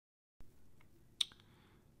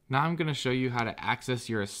Now I'm going to show you how to access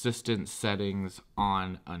your assistant settings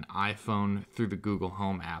on an iPhone through the Google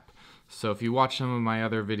Home app. So if you watch some of my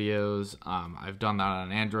other videos, I've done that on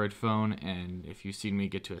an Android phone, and if you've seen me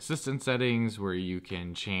get to assistant settings where you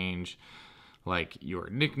can change like your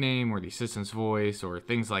nickname or the assistant's voice or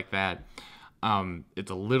things like that,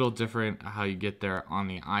 it's a little different how you get there on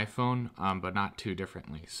the iPhone, but not too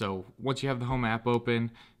differently. So once you have the Home app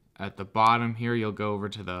open, at the bottom here you'll go over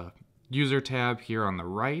to the User tab here on the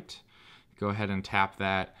right. Go ahead and tap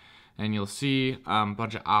that and you'll see a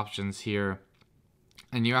bunch of options here,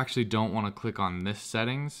 and you actually don't want to click on this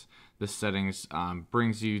settings. This settings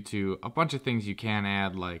brings you to a bunch of things you can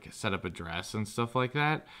add, like setup address and stuff like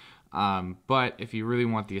that. But if you really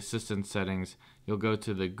want the assistant settings, you'll go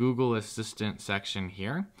to the Google Assistant section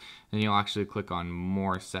here, and you'll actually click on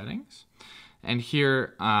More Settings. And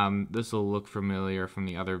here, this will look familiar from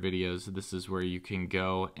the other videos. This is where you can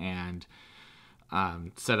go and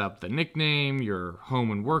set up the nickname, your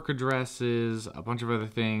home and work addresses, a bunch of other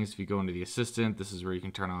things. If you go into the assistant, this is where you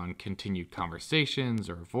can turn on continued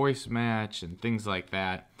conversations or voice match and things like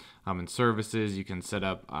that. In services, you can set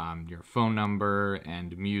up your phone number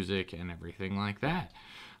and music and everything like that.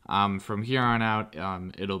 From here on out,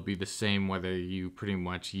 it'll be the same whether you pretty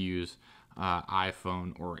much use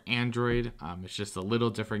iPhone or Android. It's just a little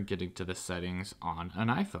different getting to the settings on an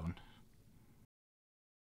iPhone.